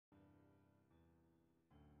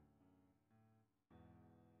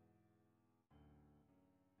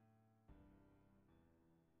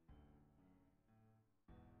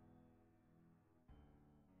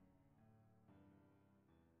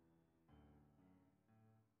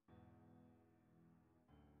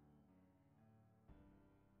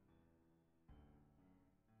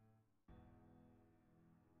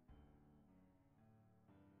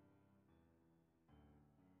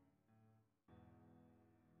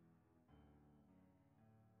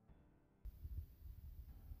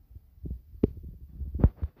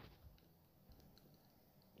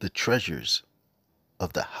treasures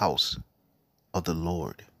of the house of the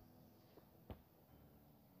Lord.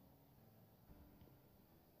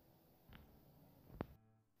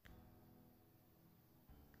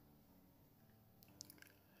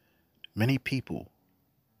 Many people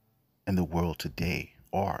in the world today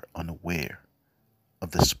are unaware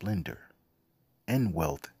of the splendor and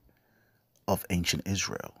wealth of ancient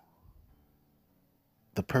Israel.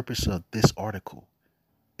 The purpose of this article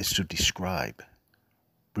is to describe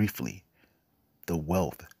briefly the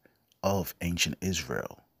wealth of ancient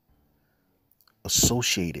Israel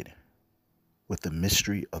associated with the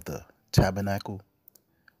mystery of the tabernacle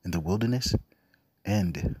in the wilderness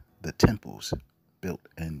and the temples built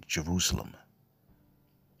in Jerusalem.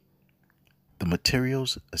 The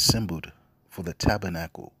materials assembled for the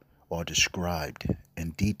tabernacle are described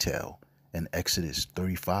in detail in Exodus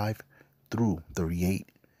 35 through 38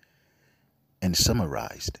 and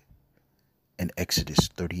summarized in Exodus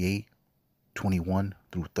 38, 21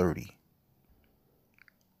 through 30.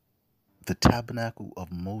 The tabernacle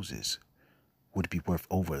of Moses would be worth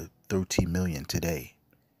over 13 million today.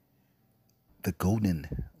 The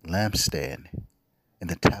golden lampstand in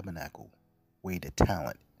the tabernacle weighed a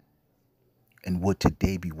talent and would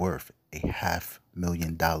today be worth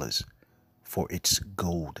 $500,000 for its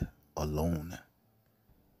gold alone.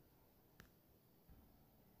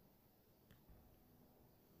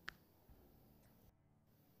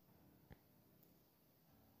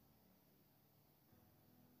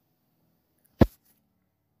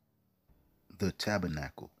 The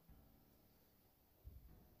tabernacle.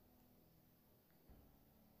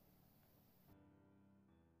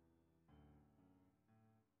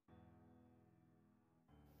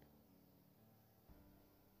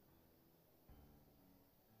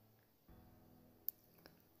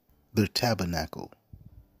 The tabernacle,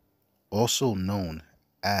 also known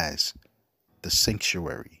as the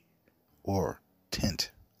sanctuary or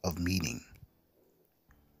tent of meeting.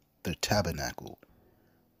 The tabernacle,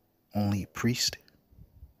 only priest,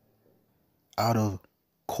 out of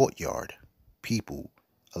courtyard, people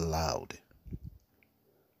allowed.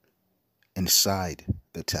 Inside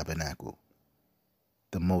the tabernacle,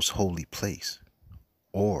 the most holy place,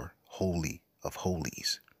 or holy of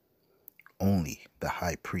holies, only the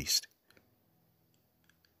high priest.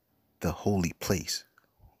 The holy place,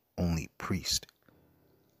 only priest.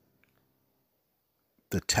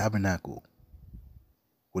 The tabernacle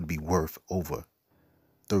would be worth over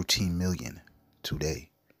 13 million today.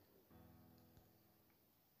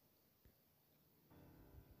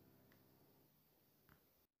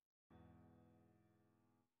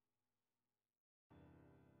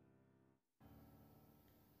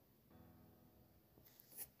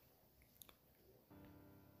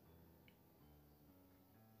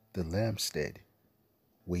 The lampstand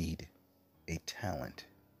weighed a talent.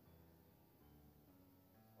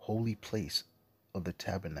 Holy place of the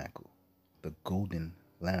tabernacle, the golden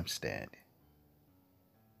lampstand,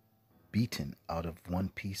 beaten out of one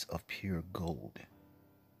piece of pure gold.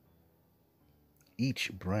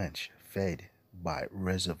 Each branch fed by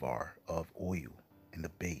reservoir of oil in the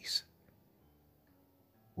base,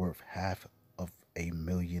 worth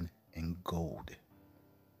 $500,000 in gold.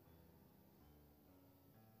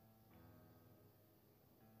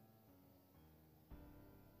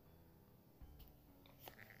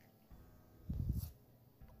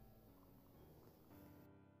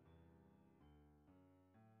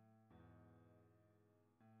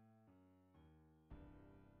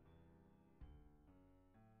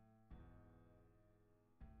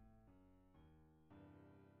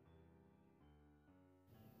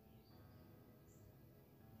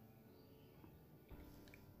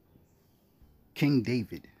 King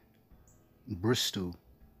David, Bristol,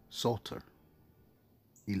 Psalter,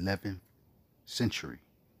 11th century.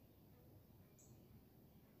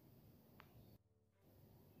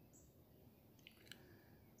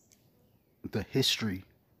 The History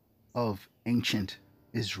of Ancient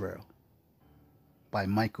Israel by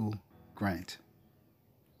Michael Grant.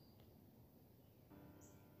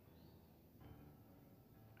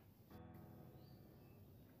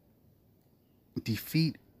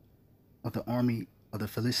 Defeat of the army of the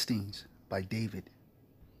Philistines by David.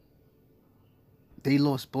 They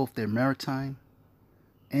lost both their maritime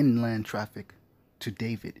and land traffic to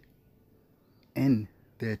David, and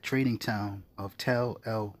their trading town of Tel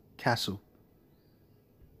El Castle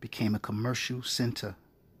became a commercial center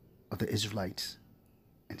of the Israelites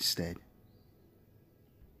instead.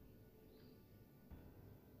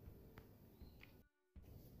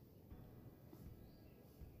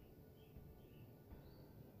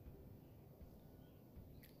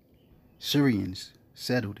 Syrians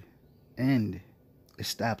settled and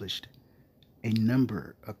established a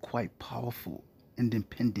number of quite powerful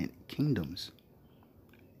independent kingdoms.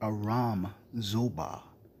 Aram Zobah,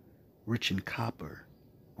 rich in copper,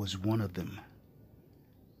 was one of them.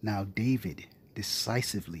 Now David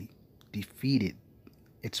decisively defeated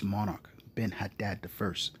its monarch Ben Hadad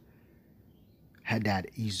I, Hadad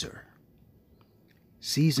Ezer,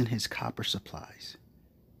 seizing his copper supplies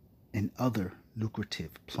and other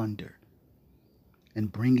lucrative plunder,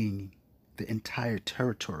 and bringing the entire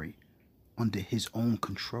territory under his own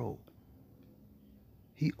control.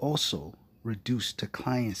 He also reduced to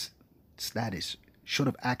client's status, short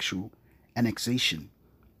of actual annexation,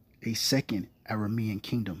 a second Aramean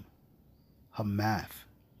kingdom, Hamath,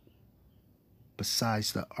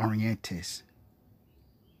 besides the Orientes,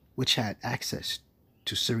 which had access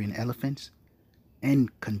to Syrian elephants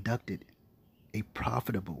and conducted a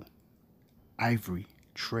profitable ivory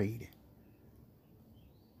trade.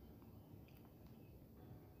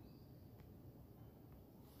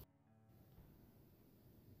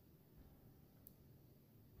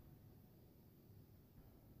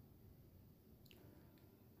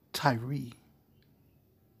 Tyre,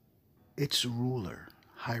 its ruler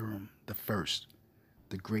Hiram I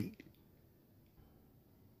the Great,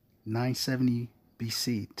 970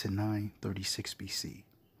 BC to 936 BC,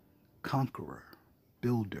 conqueror,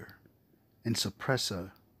 builder, and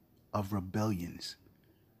suppressor of rebellions,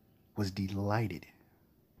 was delighted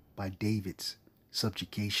by David's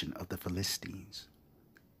subjugation of the Philistines,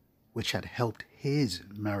 which had helped his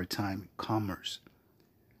maritime commerce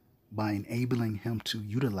by enabling him to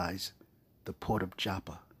utilize the port of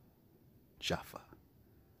Jaffa,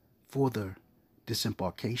 for the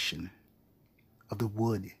disembarkation of the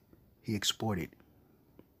wood he exported.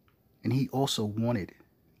 And he also wanted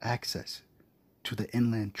access to the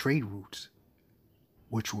inland trade routes,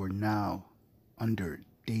 which were now under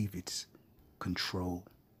David's control.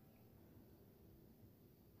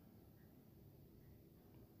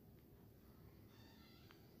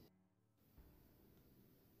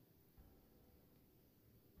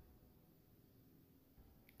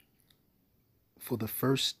 For the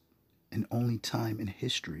first and only time in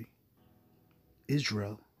history,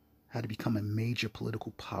 Israel had become a major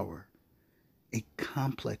political power, a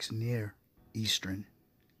complex Near Eastern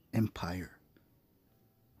empire.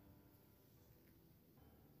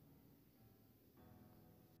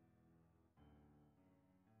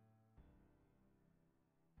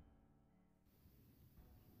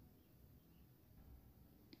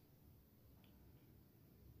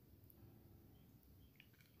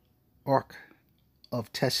 Ark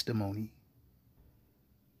of Testimony,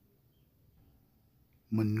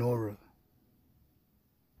 menorah,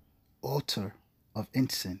 altar of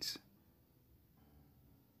incense,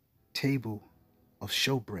 table of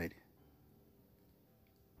showbread,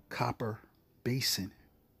 copper basin,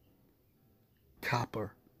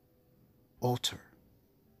 copper altar.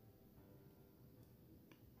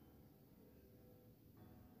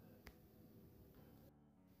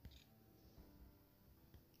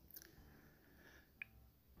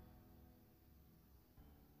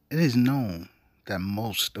 It is known that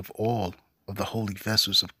most of all of the holy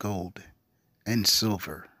vessels of gold and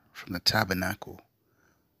silver from the tabernacle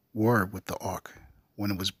were with the ark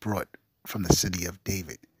when it was brought from the city of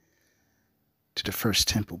David to the first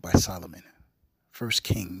temple by Solomon. 1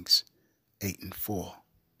 Kings 8 and 4.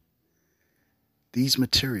 These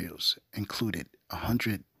materials included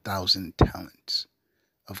 100,000 talents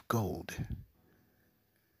of gold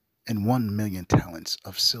and 1,000,000 talents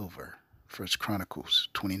of silver. 1 Chronicles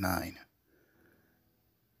 29.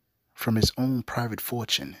 From his own private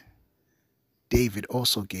fortune, David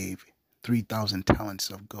also gave 3,000 talents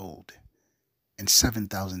of gold and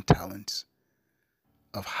 7,000 talents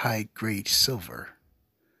of high-grade silver.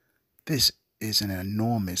 This is an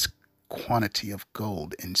enormous quantity of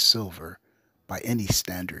gold and silver by any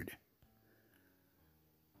standard.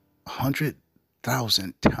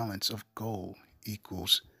 100,000 talents of gold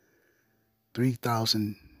equals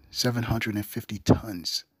 3,750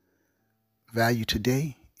 tons. Value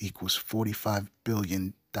today equals $45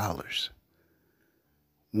 billion.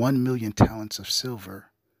 1,000,000 talents of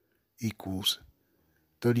silver equals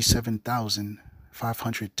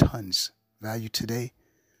 37,500 tons. Value today,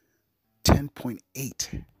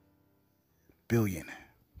 10.8 billion.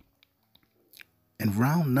 In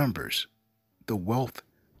round numbers, the wealth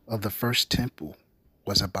of the first temple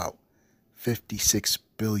was about $56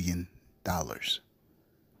 billion.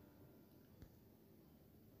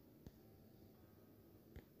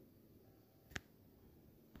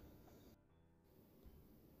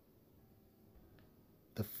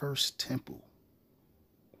 The first temple,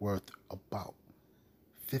 worth about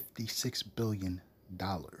 $56 billion,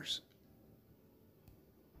 dollars.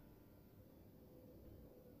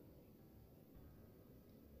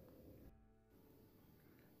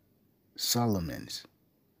 Solomon's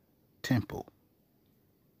temple.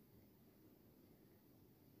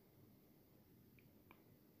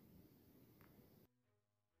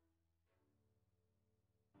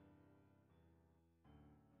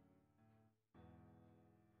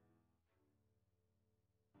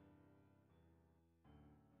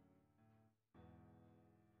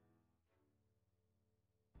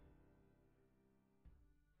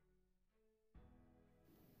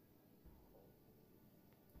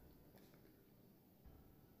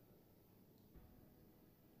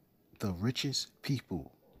 The richest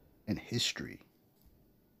people in history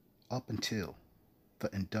up until the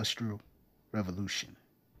Industrial Revolution.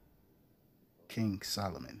 King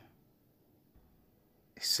Solomon,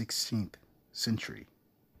 a 16th century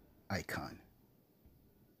icon.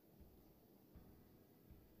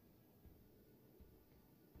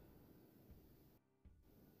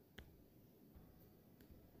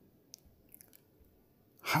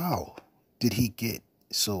 How did he get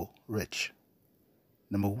so rich?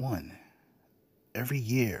 Number one, every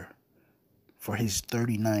year for his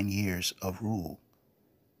 39 years of rule,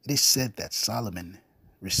 it is said that Solomon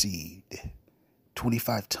received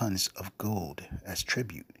 25 tons of gold as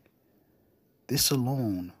tribute. This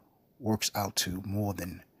alone works out to more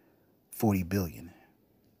than 40 billion.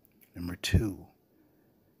 Number two,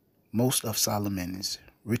 most of Solomon's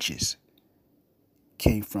riches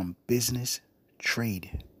came from business,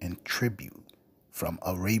 trade, and tribute from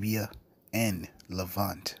Arabia and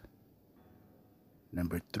Levant.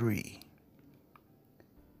 Number three,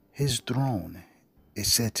 his throne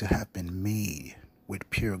is said to have been made with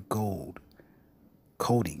pure gold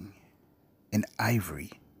coating and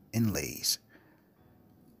ivory inlays,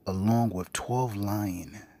 along with 12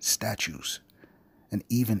 lion statues and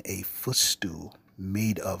even a footstool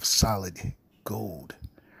made of solid gold.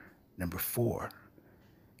 Number four,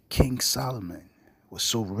 King Solomon was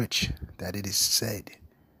so rich that it is said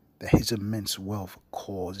that his immense wealth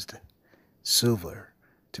caused silver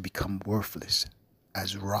to become worthless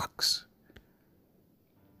as rocks.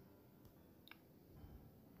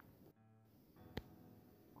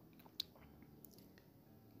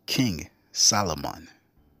 King Solomon,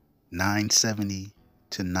 970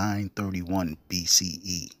 to 931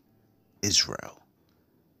 BCE, Israel.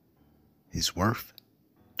 His worth,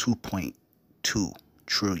 2.2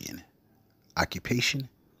 trillion. Occupation,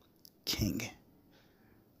 king.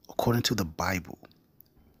 According to the Bible,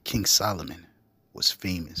 King Solomon was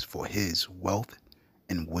famous for his wealth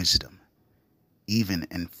and wisdom, even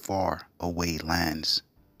in far away lands.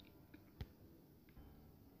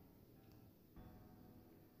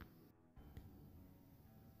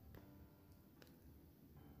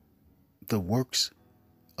 The works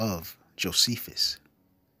of Josephus,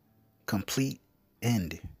 complete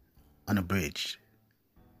and unabridged,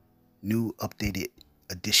 new updated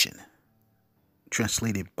edition,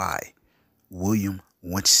 translated by William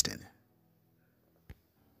Winston.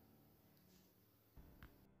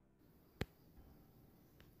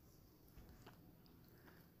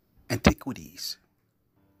 Antiquities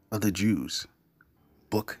of the Jews,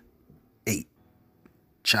 Book 8,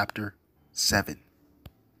 Chapter 7.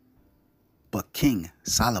 But King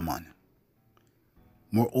Solomon,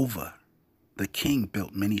 moreover, the king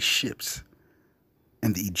built many ships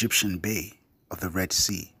in the Egyptian Bay of the Red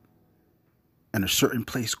Sea, and a certain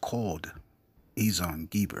place called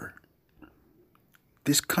Ezion-Geber.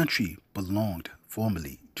 This country belonged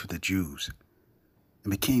formerly to the Jews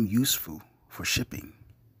and became useful for shipping.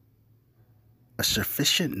 A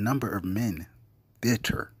sufficient number of men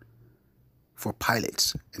thereto for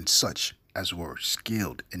pilots and such as were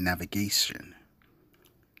skilled in navigation,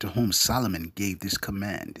 to whom Solomon gave this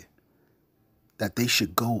command, that they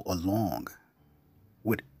should go along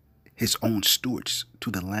with his own stewards to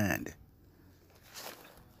the land,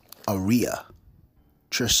 Area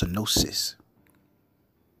Chersonese,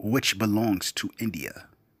 which belongs to India,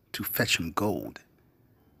 to fetch him gold.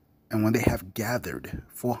 And when they have gathered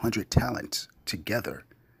 400 talents together,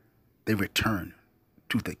 they return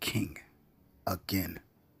to the king again.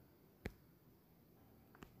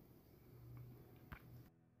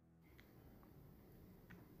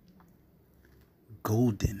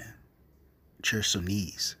 Golden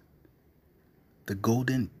Chersonese. The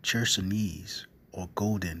golden Chersonese or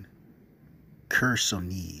golden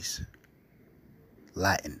Chersonese,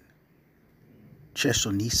 Latin,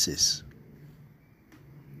 Chersonesus,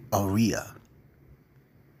 Aurea.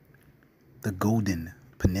 The Golden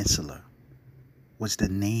Peninsula was the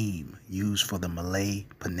name used for the Malay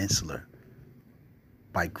Peninsula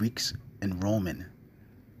by Greeks and Roman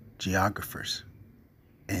geographers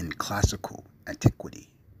in classical antiquity,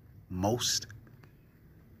 most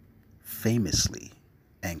famously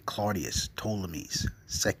in Claudius Ptolemy's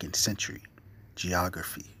 2nd century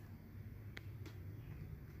geography.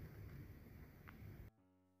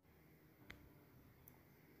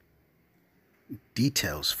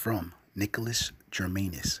 Details from Nicholas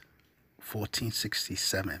Germanus,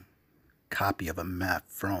 1467, copy of a map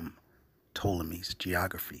from Ptolemy's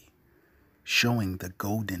geography, showing the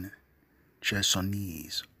Golden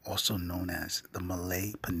Chersonese, also known as the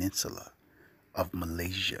Malay Peninsula of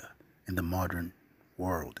Malaysia in the modern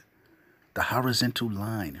world. The horizontal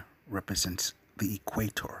line represents the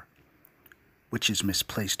equator, which is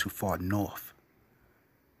misplaced too far north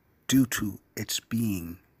due to its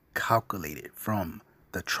being calculated from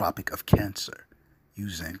the Tropic of Cancer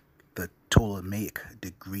using the Ptolemaic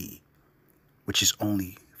degree, which is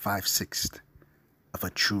only 5/6 of a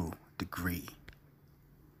true degree.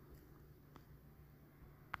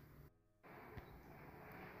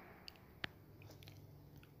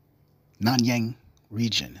 Nanyang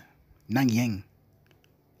region. Nanyang,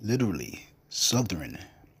 literally Southern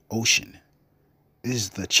Ocean, is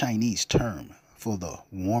the Chinese term for the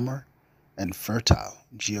warmer and fertile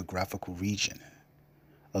geographical region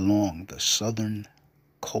along the southern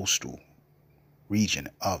coastal region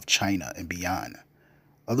of China and beyond,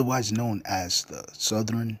 otherwise known as the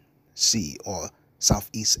Southern Sea or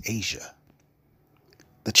Southeast Asia.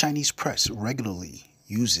 The Chinese press regularly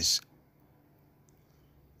uses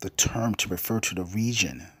the term to refer to the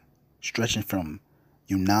region stretching from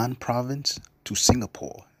Yunnan province to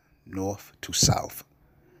Singapore, north to south,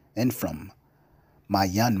 and from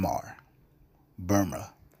Myanmar,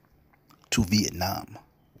 Burma, to Vietnam,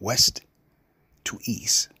 west to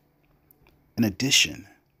east. In addition,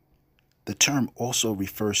 the term also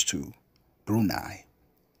refers to Brunei,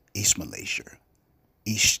 East Malaysia,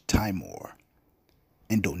 East Timor,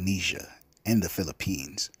 Indonesia, and the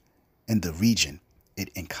Philippines, and the region it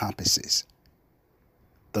encompasses.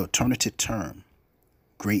 The alternative term,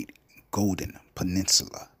 Great Golden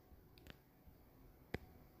Peninsula.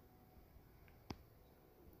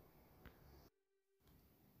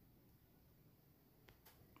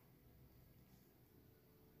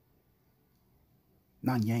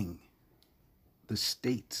 Nanyang, the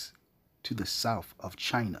states to the south of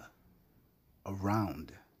China,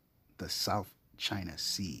 around the South China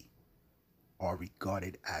Sea, are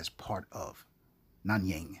regarded as part of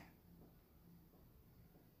Nanyang.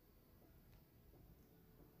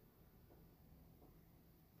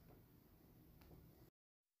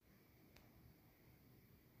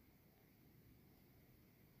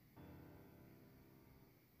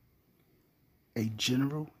 A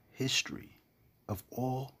general history of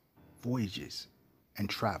all voyages and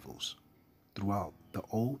travels throughout the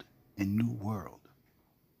Old and New World,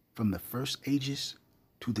 from the first ages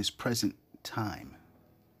to this present time.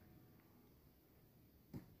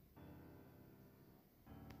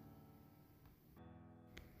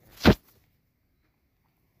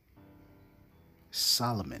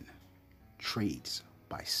 Solomon trades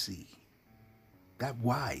by sea. That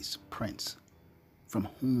wise prince, from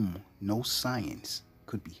whom no science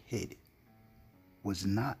could be hid, was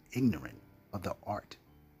not ignorant of the art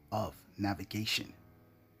of navigation,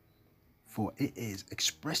 for it is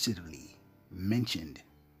expressively mentioned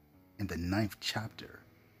in the 9th chapter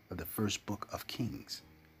of the first book of Kings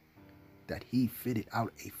that he fitted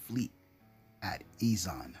out a fleet at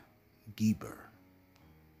Ezon Geber.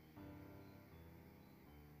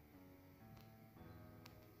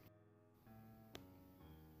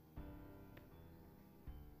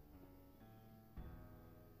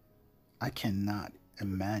 I cannot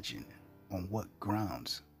imagine on what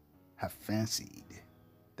grounds have fancied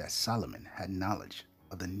that Solomon had knowledge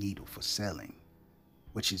of the needle for sailing,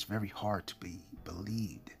 which is very hard to be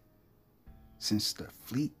believed, since the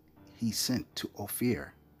fleet he sent to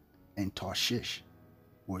Ophir and Tarshish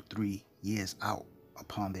were 3 years out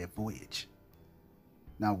upon their voyage.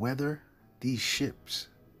 Now, whether these ships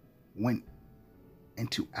went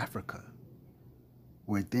into Africa,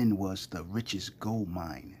 where then was the richest gold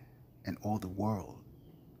mine in all the world,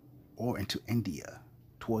 or into India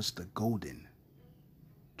towards the golden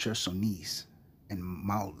Chersonese and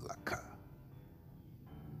Malacca,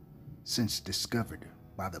 since discovered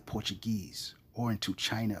by the Portuguese, or into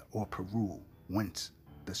China or Peru, whence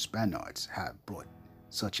the Spaniards have brought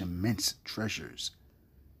such immense treasures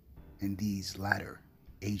in these latter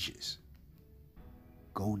ages.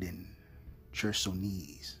 Golden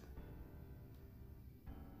Chersonese.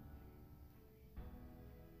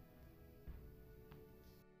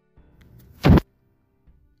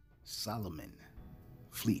 Solomon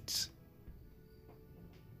fleets.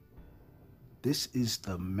 This is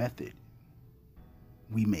the method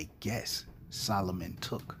we may guess Solomon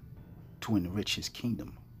took to enrich his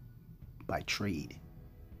kingdom by trade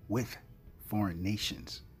with foreign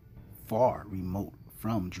nations far remote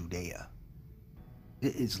from Judea.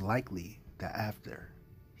 It is likely that after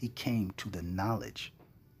he came to the knowledge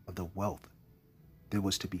of the wealth there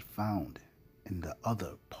was to be found in the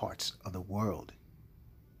other parts of the world,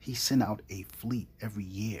 he sent out a fleet every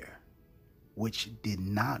year, which did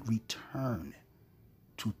not return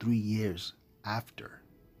to 3 years after.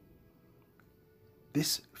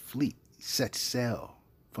 This fleet set sail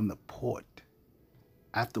from the port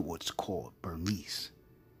afterwards called Bernice,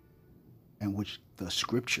 and which the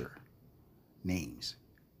scripture names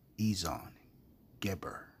Ezon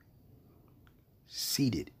Geber.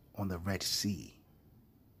 Seated on the Red Sea,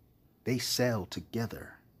 they sailed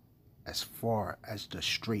together as far as the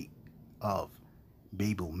Strait of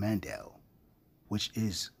Babel Mandel, which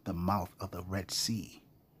is the mouth of the Red Sea,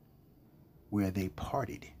 where they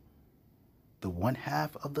parted. The one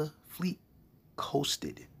half of the fleet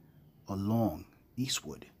coasted along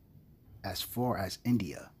eastward as far as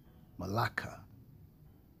India, Malacca,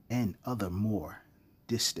 and other more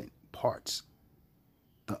distant parts.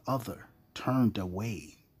 The other turned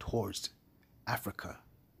away towards Africa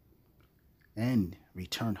and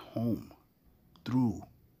returned home through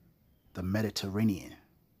the Mediterranean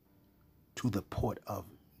to the port of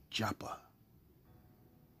Joppa.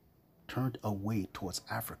 Turned away towards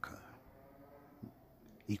Africa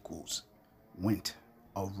equals went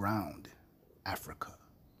around Africa.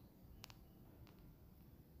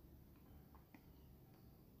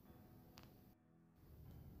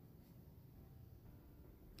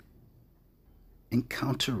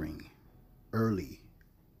 Encountering early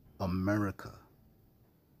America,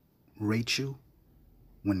 Rachel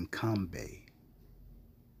Winkambe.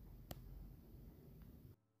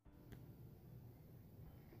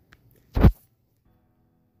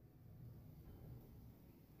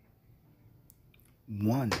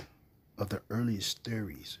 One of the earliest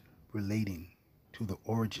theories relating to the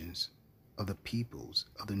origins of the peoples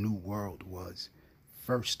of the New World was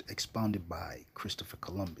first expounded by Christopher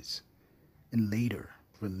Columbus and later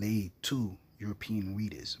relayed to European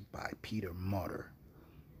readers by Peter Martyr.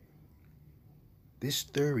 This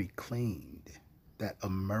theory claimed that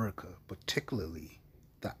America, particularly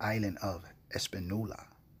the island of Hispaniola,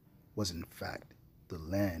 was in fact the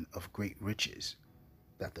land of great riches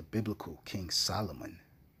that the biblical King Solomon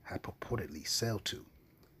had purportedly sailed to,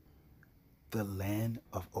 the land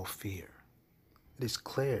of Ophir. It is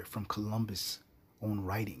clear from Columbus' own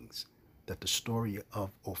writings that the story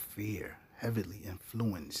of Ophir heavily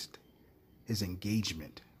influenced his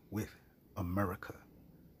engagement with America.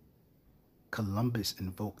 Columbus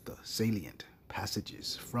invoked the salient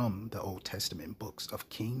passages from the Old Testament books of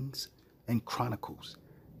Kings and Chronicles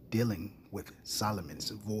dealing with Solomon's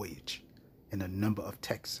voyage in a number of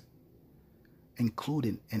texts,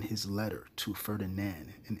 including in his letter to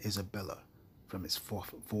Ferdinand and Isabella from his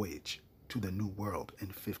fourth voyage to the New World in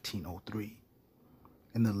 1503.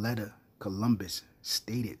 In the letter, Columbus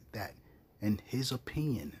stated that, in his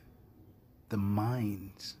opinion, the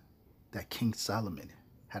mines that King Solomon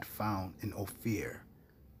had found in Ophir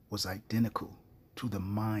was identical to the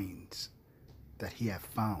mines that he had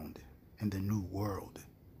found in the New World.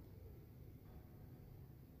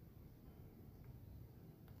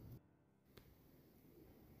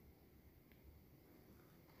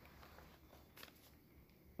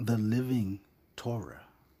 The Living Torah,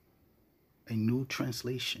 a new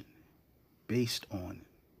translation based on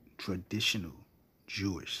traditional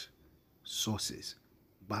Jewish sources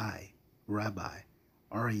by Rabbi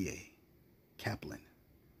Aryeh Kaplan.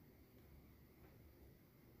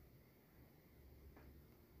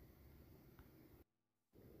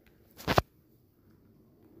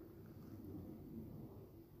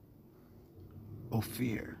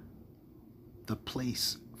 Ophir, the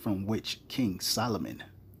place from which King Solomon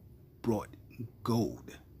brought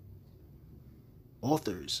gold.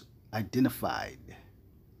 Authors identified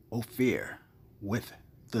Ophir with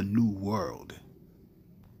the New World.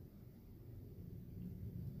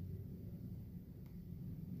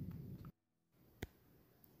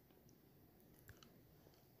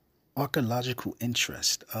 Archaeological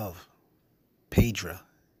interest of Pedra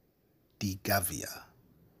de Gavia.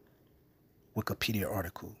 Wikipedia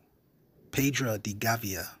article. Pedra de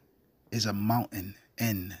Gavia is a mountain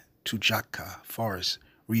in Tujaca Forest,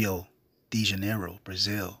 Rio de Janeiro,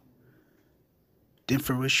 Brazil.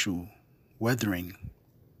 Differential weathering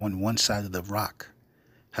on one side of the rock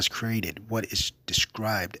has created what is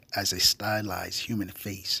described as a stylized human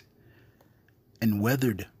face, and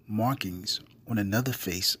weathered markings on another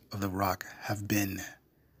face of the rock have been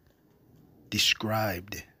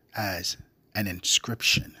described as an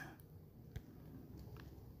inscription.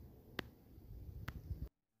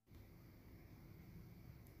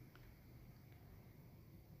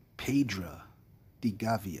 Pedra de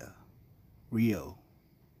Gavia, Rio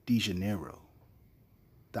de Janeiro.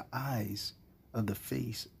 The eyes of the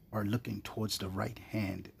face are looking towards the right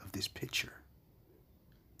hand of this picture.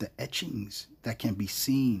 The etchings that can be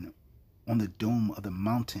seen on the dome of the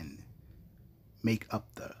mountain make up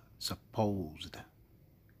the supposed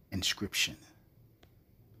inscription.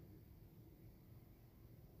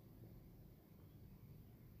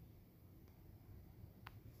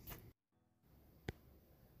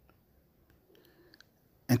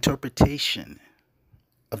 Interpretation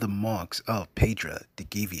of the marks of Pedra de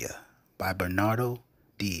Gavia by Bernardo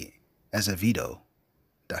de Azevedo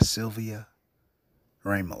da Silva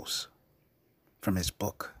Ramos from his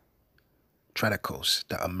book Tradicos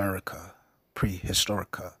da America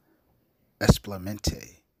Prehistorica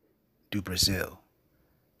Experimente do Brasil.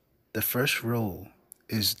 The first row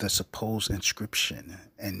is the supposed inscription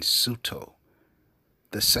in Suto.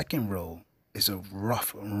 The second row is a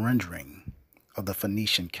rough rendering of the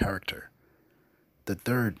Phoenician character. The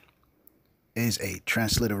third is a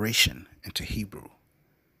transliteration into Hebrew.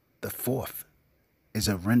 The fourth is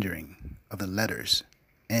a rendering of the letters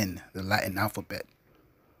in the Latin alphabet.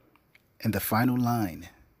 And the final line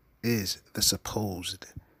is the supposed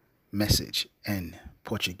message in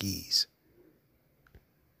Portuguese.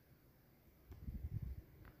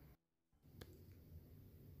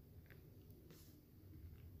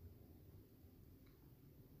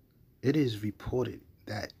 It is reported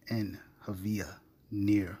that in Havia,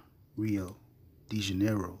 near Rio de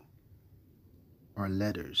Janeiro, are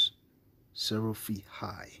letters several feet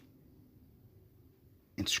high,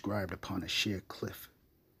 inscribed upon a sheer cliff,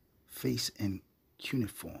 face in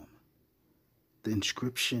cuneiform. The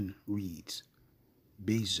inscription reads,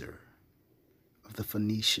 Bezer of the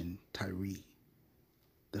Phoenician Tyre,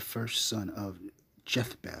 the first son of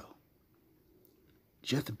Jethbel.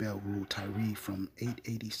 Jethbel ruled Tyre from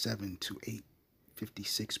 887 to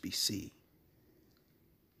 856 BC.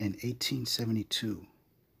 In 1872,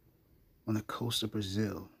 on the coast of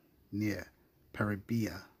Brazil, near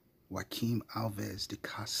Paraíba, Joaquim Alves de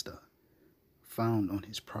Costa found on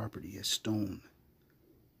his property a stone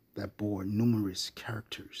that bore numerous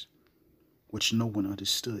characters which no one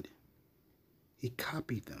understood. He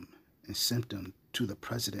copied them and sent them to the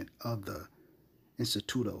president of the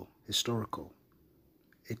Instituto Histórico.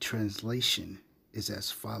 A translation is as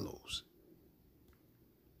follows.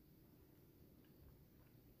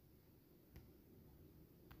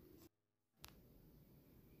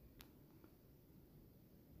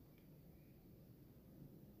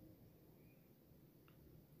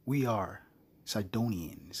 We are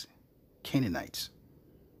Sidonians, Canaanites,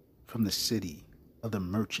 from the city of the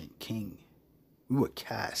merchant king. We were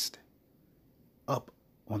cast up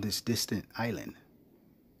on this distant island,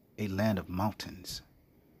 a land of mountains.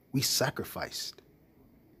 We sacrificed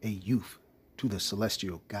a youth to the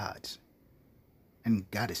celestial gods and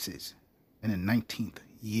goddesses in the 19th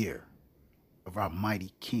year of our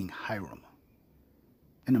mighty King Hiram,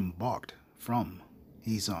 and embarked from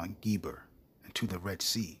Hazon Geber into the Red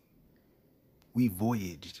Sea. We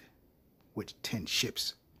voyaged with 10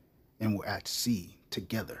 ships and were at sea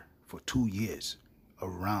together for 2 years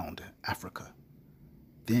around Africa.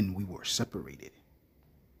 Then we were separated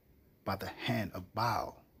by the hand of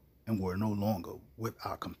Baal and were no longer with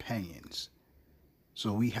our companions.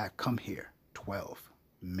 So we had come here 12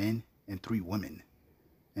 men and 3 women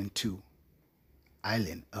into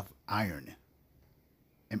island of iron.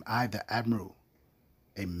 Am I the admiral,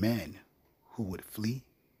 a man who would flee?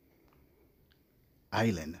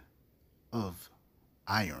 Island of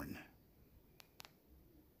iron.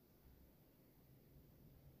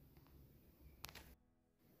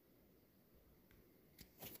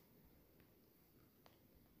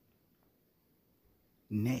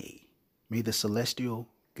 Nay, may the celestial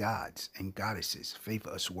gods and goddesses favor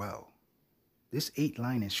us well. This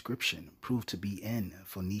 8-line inscription proved to be in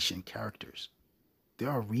Phoenician characters. There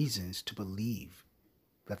are reasons to believe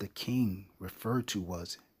that the king referred to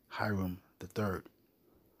was Hiram III,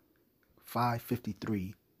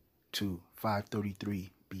 553 to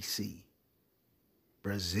 533 BC.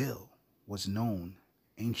 Brazil was known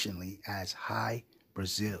anciently as High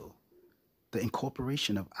Brazil. The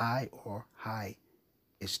incorporation of I or High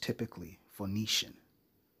is typically Phoenician.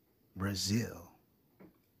 Brazil,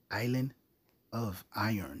 island of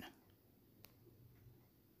iron.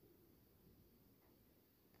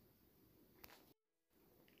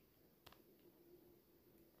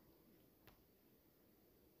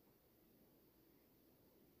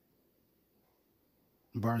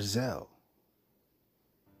 Barzel,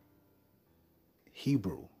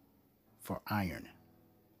 Hebrew for iron.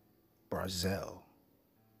 Barzel,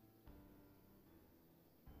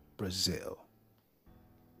 Brazil.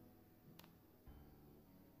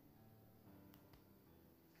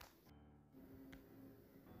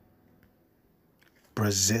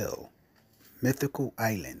 Brazil, mythical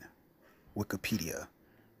island. Wikipedia.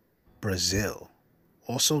 Brazil,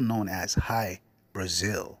 also known as High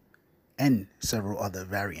Brazil and several other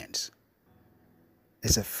variants,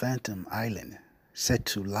 is a phantom island said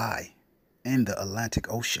to lie in the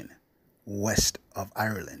Atlantic Ocean west of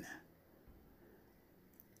Ireland.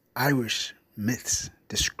 Irish myths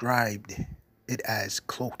described it as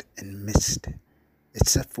cloaked in mist,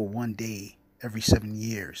 except for one day every 7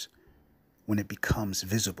 years when it becomes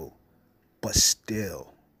visible, but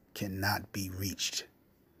still cannot be reached.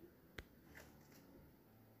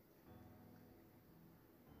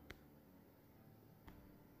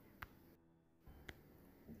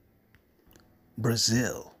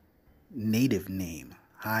 Brazil, native name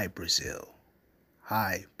High Brazil,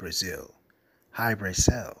 High Brazil, High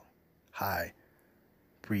Brazil, High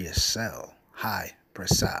Brazil, High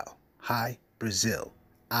Brazil, High Brazil,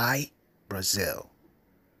 I Brazil.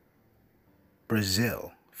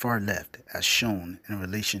 Brazil, far left as shown in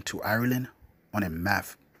relation to Ireland on a map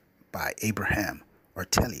by Abraham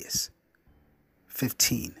Ortelius,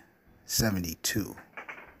 1572.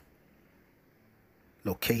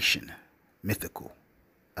 Location, mythical,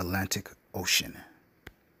 Atlantic Ocean.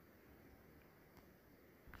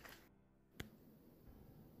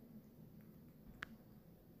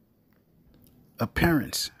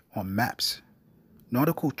 Appearance on maps.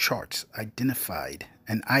 Nautical charts identified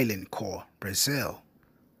an island called Brazil,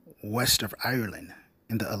 west of Ireland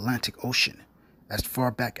in the Atlantic Ocean, as far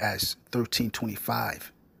back as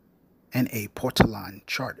 1325, and a Portolan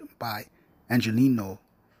chart by Angelino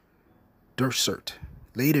Dursert.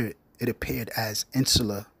 Later, it appeared as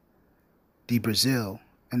Insula de Brazil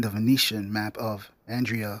in the Venetian map of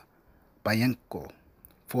Andrea Bianco,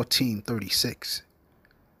 1436.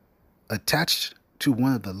 Attached to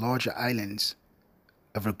one of the larger islands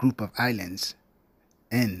of a group of islands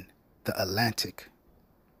in the Atlantic